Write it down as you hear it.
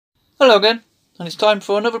Hello again, and it's time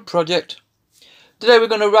for another project. Today we're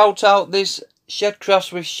going to route out this Shed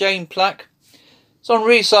Crafts with Shane plaque. It's on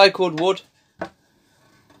recycled wood.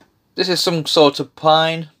 This is some sort of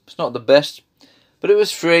pine. It's not the best, but it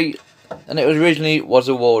was free, and it originally was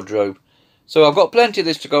a wardrobe. So I've got plenty of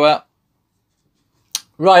this to go out.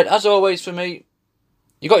 Right, as always for me,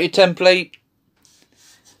 you got your template.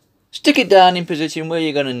 Stick it down in position where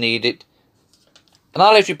you're going to need it. And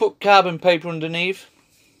I'll literally put carbon paper underneath.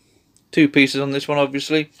 2 pieces on this one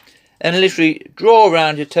obviously. And literally draw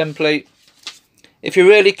around your template. If you're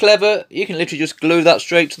really clever, you can literally just glue that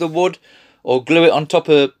straight to the wood. Or glue it on top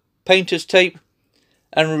of painter's tape.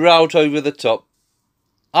 And route over the top.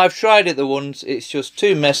 I've tried it the once, it's just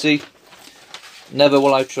too messy. Never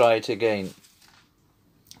will I try it again.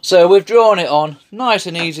 So we've drawn it on. Nice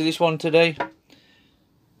and easy this one today.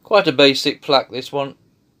 Quite a basic plaque this one.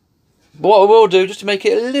 But what I will do, just to make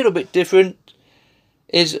it a little bit different,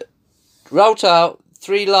 is route out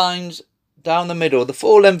 3 lines down the middle, the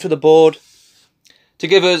full length of the board, to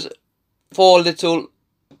give us 4 little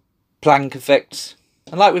plank effects.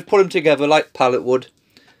 And like we've put them together like pallet wood.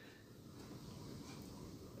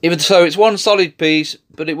 Even so, it's one solid piece,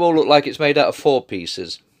 but it will look like it's made out of 4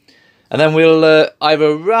 pieces. And then we'll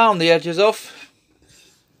either round the edges off,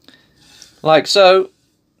 like so,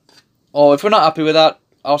 or if we're not happy with that,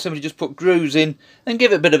 I'll simply just put grooves in and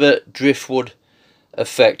give it a bit of a driftwood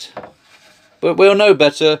effect. But we'll know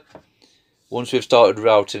better once we've started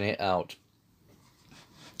routing it out.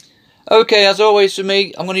 Okay, as always for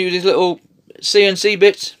me, I'm going to use these little CNC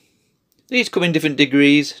bits. These come in different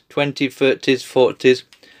degrees, 20, 30s, 40s,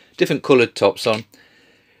 different coloured tops on.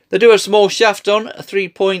 They do a small shaft on, a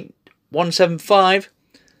 3.175,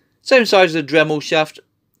 same size as a Dremel shaft,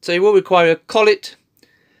 so you will require a collet,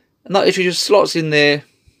 and that literally just slots in there,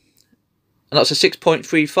 and that's a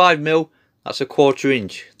 6.35mm, that's a 1/4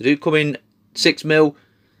 inch. They do come in 6mm,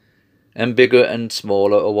 and bigger and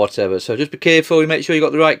smaller or whatever, so just be careful, you make sure you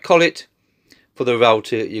got the right collet for the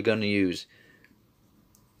router you're going to use.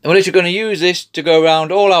 And we're literally going to use this to go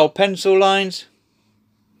around all our pencil lines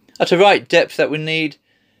at the right depth that we need,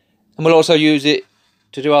 and we'll also use it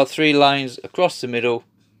to do our 3 lines across the middle.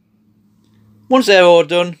 Once they're all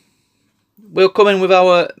done, we'll come in with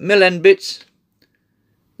our mill end bits.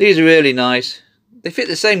 These are really nice. They fit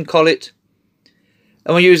the same collet,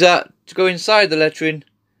 and we'll use that to go inside the lettering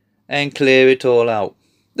and clear it all out.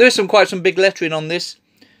 There is quite some big lettering on this,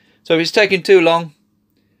 so if it's taking too long,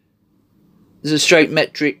 there's a straight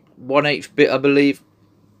metric 1/8 bit I believe,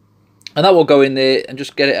 and that will go in there and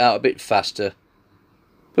just get it out a bit faster.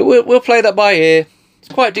 But we'll play that by ear. It's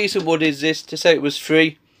quite decent wood is this, to say it was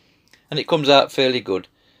free, and it comes out fairly good.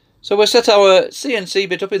 So we'll set our CNC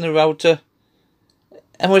bit up in the router,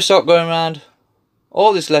 and we'll start going around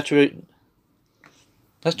all this lettering.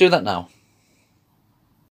 Let's do that now.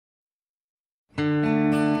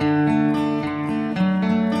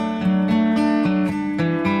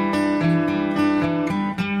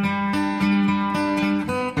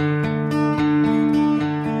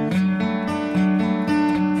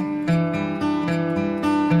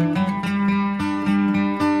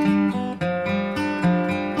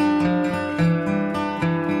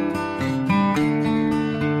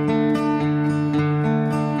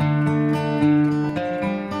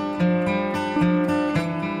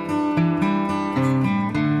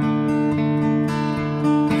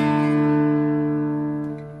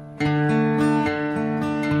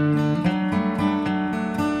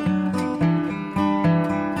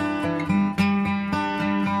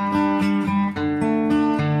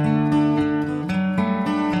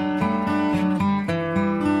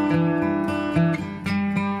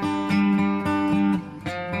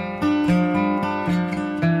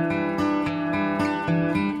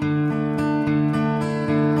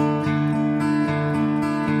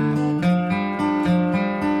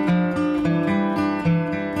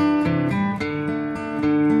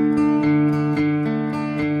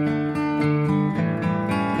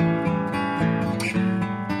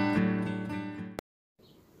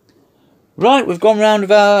 Right, we've gone round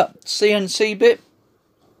with our CNC bit.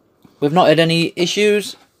 We've not had any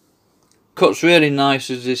issues. Cuts really nice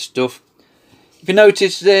as this stuff. If you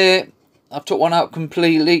notice there, I've took one out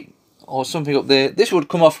completely, or something up there. This would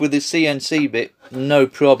come off with the CNC bit, no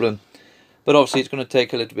problem. But obviously it's going to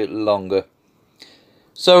take a little bit longer.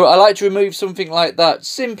 So I like to remove something like that,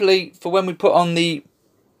 simply for when we put on the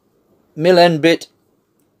mill end bit.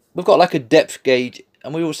 We've got like a depth gauge,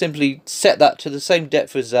 and we will simply set that to the same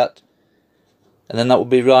depth as that. And then that will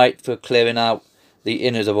be right for clearing out the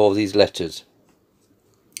inners of all these letters.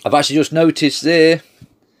 I've actually just noticed there,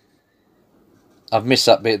 I've missed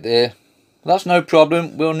that bit there. That's no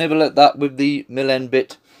problem, we'll nibble at that with the mill end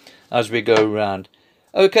bit as we go round.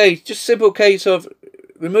 Okay, just simple case of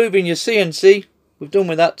removing your CNC, we've done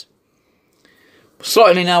with that.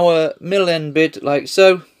 Slotting in our mill end bit like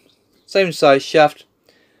so, same size shaft.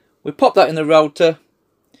 We pop that in the router,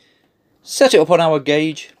 set it up on our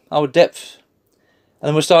gauge, our depth, and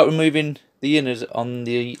then we'll start removing the inners on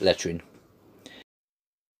the lettering.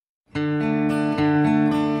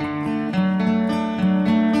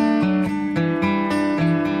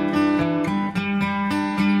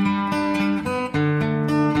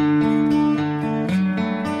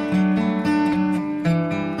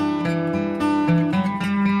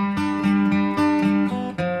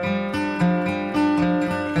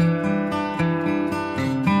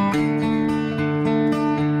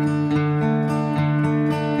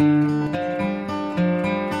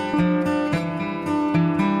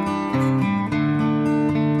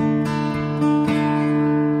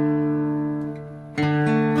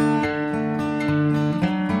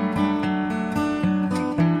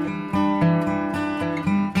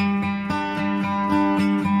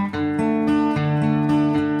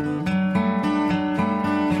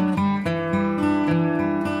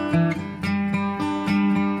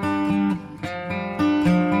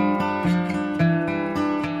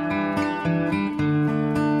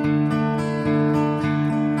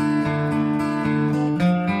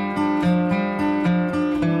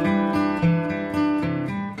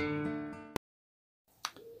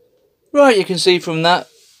 Right, you can see from that,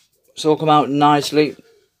 it's all come out nicely.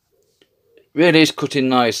 Really is cutting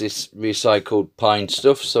nice, this recycled pine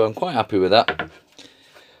stuff, so I'm quite happy with that.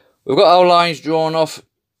 We've got our lines drawn off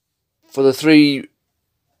for the 3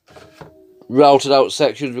 routed out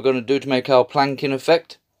sections we're going to do to make our planking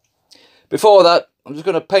effect. Before that, I'm just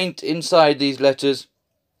going to paint inside these letters,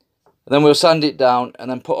 and then we'll sand it down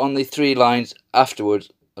and then put on the 3 lines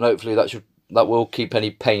afterwards, and hopefully that will keep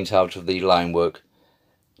any paint out of the line work.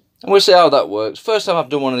 And we'll see how that works. First time I've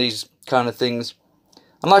done one of these kind of things.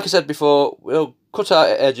 And like I said before, we'll cut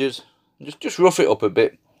out edges and just rough it up a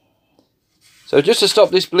bit. So just to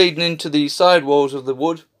stop this bleeding into the side walls of the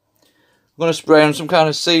wood, I'm going to spray on some kind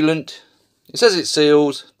of sealant. It says it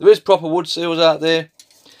seals. There is proper wood seals out there.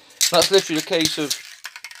 That's literally a case of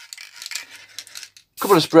a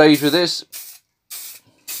couple of sprays with this.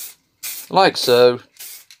 Like so.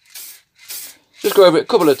 Just go over it a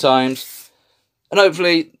couple of times. And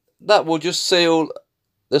hopefully that will just seal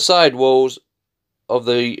the side walls of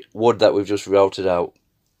the wood that we've just routed out.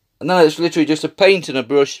 And then it's literally just a paint and a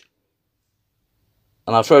brush,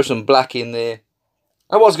 and I'll throw some black in there.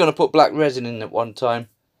 I was going to put black resin in at one time,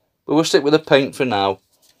 but we'll stick with the paint for now.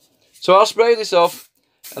 So I'll spray this off,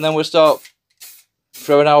 and then we'll start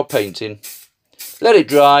throwing our paint in. Let it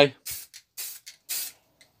dry,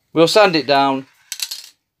 we'll sand it down,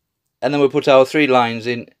 and then we'll put our 3 lines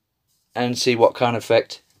in and see what kind of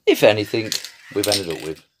effect, if anything, we've ended up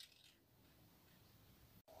with.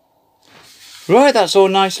 Right, that's all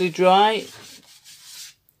nicely dry.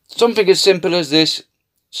 Something as simple as this,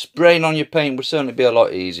 spraying on your paint would certainly be a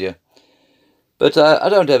lot easier. But I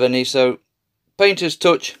don't have any, so painter's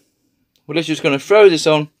touch. We're literally just going to throw this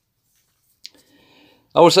on.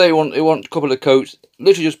 I would say you want a couple of coats,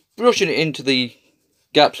 literally just brushing it into the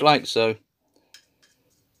gaps like so.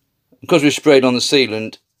 Because we've sprayed on the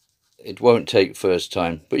sealant, it won't take first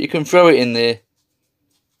time, but you can throw it in there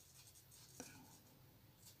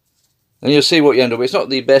and you'll see what you end up with. It's not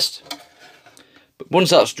the best, but once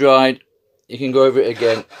that's dried you can go over it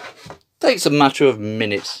again. It takes a matter of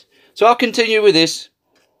minutes. So I'll continue with this,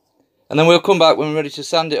 and then we'll come back when we're ready to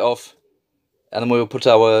sand it off, and then we'll put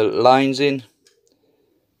our lines in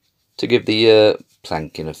to give the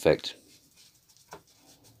planking effect.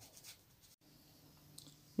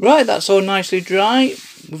 Right, that's all nicely dry.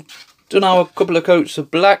 We've done our couple of coats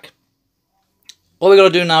of black. All we've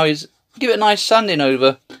got to do now is give it a nice sanding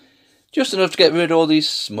over, just enough to get rid of all these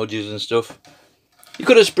smudges and stuff. You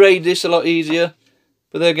could have sprayed this a lot easier,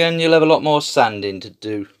 but then again you'll have a lot more sanding to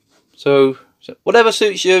do. So whatever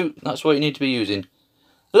suits you, that's what you need to be using.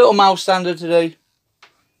 A little mouse sander today,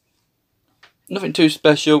 nothing too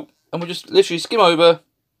special, and we'll just literally skim over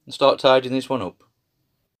and start tidying this one up.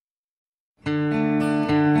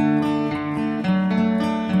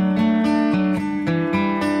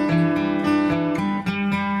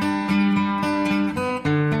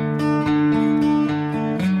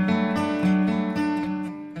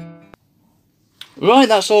 Right,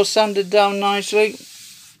 that's all sanded down nicely.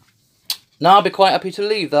 Now I'll be quite happy to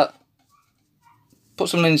leave that. Put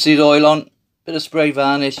some linseed oil on, bit of spray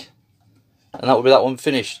varnish, and that will be that one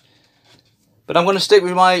finished. But I'm going to stick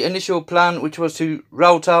with my initial plan, which was to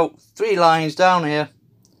route out 3 lines down here,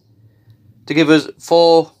 to give us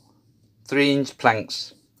 4 3-inch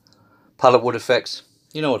planks, pallet wood effects,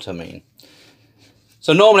 you know what I mean.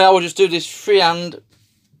 So normally I would just do this freehand,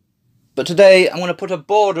 but today I'm going to put a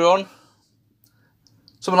border on,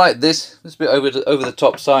 something like this bit over the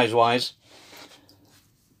top size wise.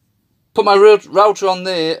 Put my router on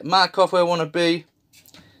there, mark off where I want to be,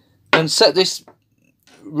 and set this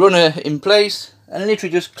runner in place, and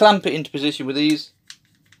literally just clamp it into position with these,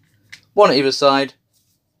 one at either side,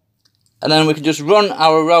 and then we can just run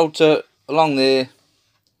our router along there.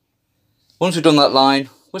 Once we've done that line,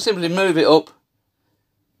 we'll simply move it up,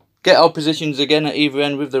 get our positions again at either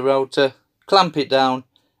end with the router, clamp it down,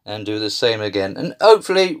 and do the same again, and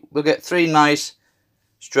hopefully we'll get 3 nice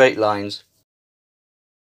straight lines.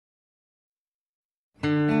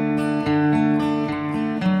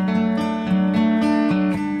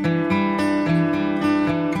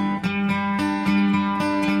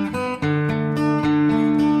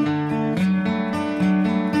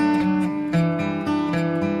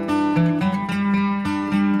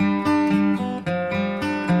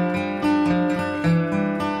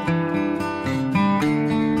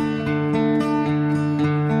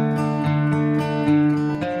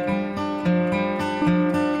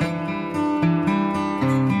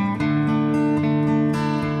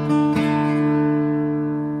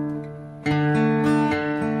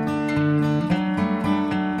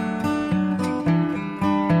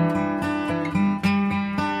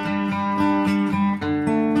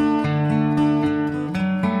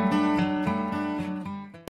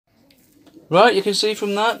 Right, you can see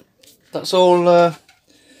from that's all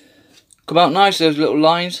come out nice, those little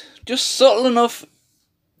lines. Just subtle enough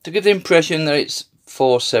to give the impression that it's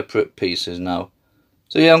 4 separate pieces now.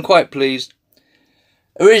 So yeah, I'm quite pleased.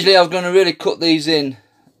 Originally I was going to really cut these in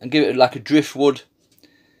and give it like a driftwood,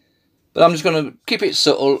 but I'm just going to keep it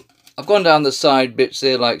subtle. I've gone down the side bits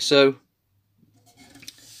there like so.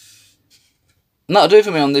 And that'll do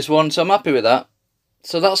for me on this one, so I'm happy with that.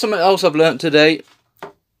 So that's something else I've learnt today,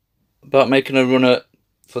 about making a runner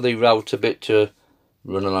for the router bit to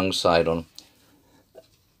run alongside on.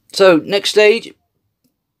 So next stage,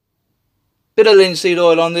 bit of linseed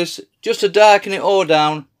oil on this just to darken it all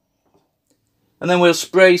down, and then we'll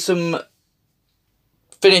spray some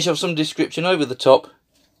finish of some description over the top,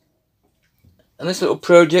 and this little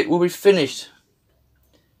project will be finished.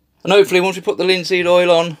 And hopefully once we put the linseed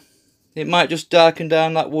oil on, it might just darken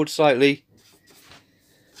down that wood slightly,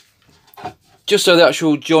 just so the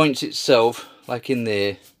actual joints itself, like in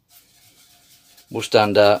there, will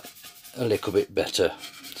stand out a little bit better.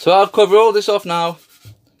 So I'll cover all this off now,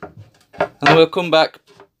 and we'll come back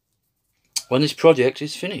when this project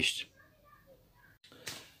is finished.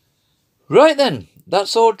 Right then,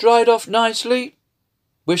 that's all dried off nicely.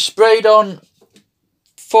 We've sprayed on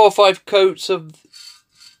 4 or 5 coats of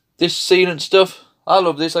this sealant stuff. I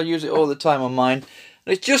love this, I use it all the time on mine.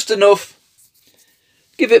 And it's just enough,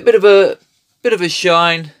 give it a bit of a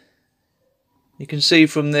shine. You can see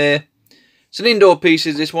from there, it's an indoor piece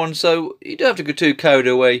is this one, so you don't have to go too carried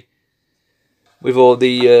away with all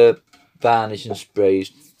the varnish and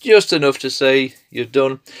sprays. Just enough to say you're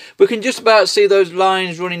done. We can just about see those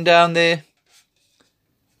lines running down there.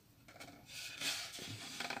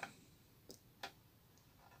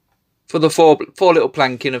 For the four little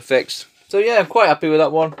planking effects. So yeah, I'm quite happy with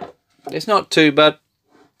that one. It's not too bad.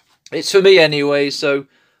 It's for me anyway, so,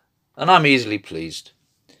 and I'm easily pleased.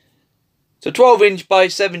 So 12" by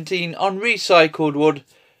 17 on recycled wood,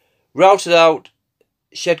 routed out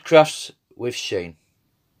shed crafts with Shane.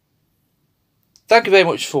 Thank you very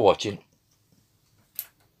much for watching.